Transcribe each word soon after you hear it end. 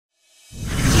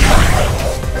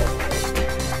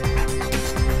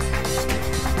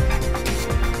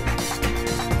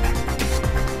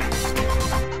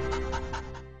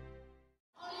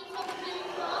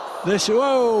This,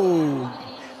 whoa!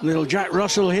 Little Jack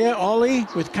Russell here, Olly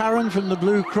with Karen from the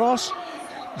Blue Cross.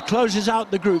 Closes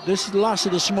out the group. This is the last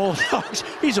of the small dogs.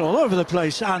 He's all over the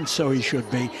place, and so he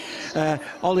should be.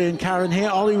 Olly and Karen here.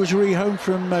 Olly was rehome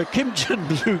from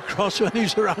Kimpton Blue Cross when he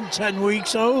was around 10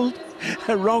 weeks old.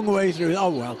 Wrong way through. Oh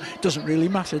well, doesn't really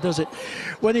matter, does it?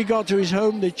 When he got to his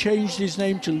home, they changed his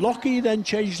name to Lockie, then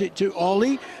changed it to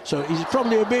Olly. So he's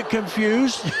probably a bit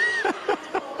confused.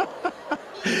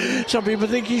 Some people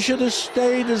think he should have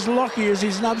stayed as Lockie, as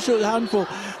he's an absolute handful.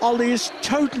 Olly is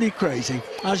totally crazy,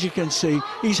 as you can see.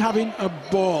 He's having a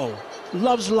ball.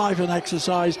 Loves life and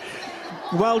exercise.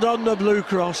 Well done, the Blue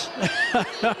Cross.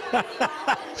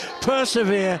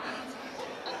 Persevere.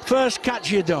 First,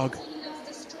 catch your dog.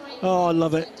 Oh, I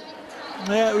love it.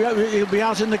 Yeah, he'll be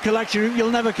out in the collection room.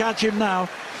 You'll never catch him now.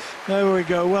 There we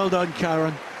go. Well done,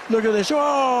 Karen. Look at this.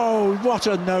 Oh, what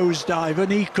a nosedive.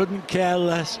 And he couldn't care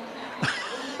less.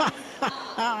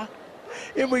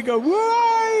 Here we go.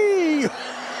 Whee!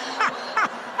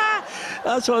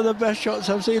 That's one of the best shots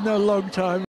I've seen in a long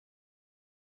time.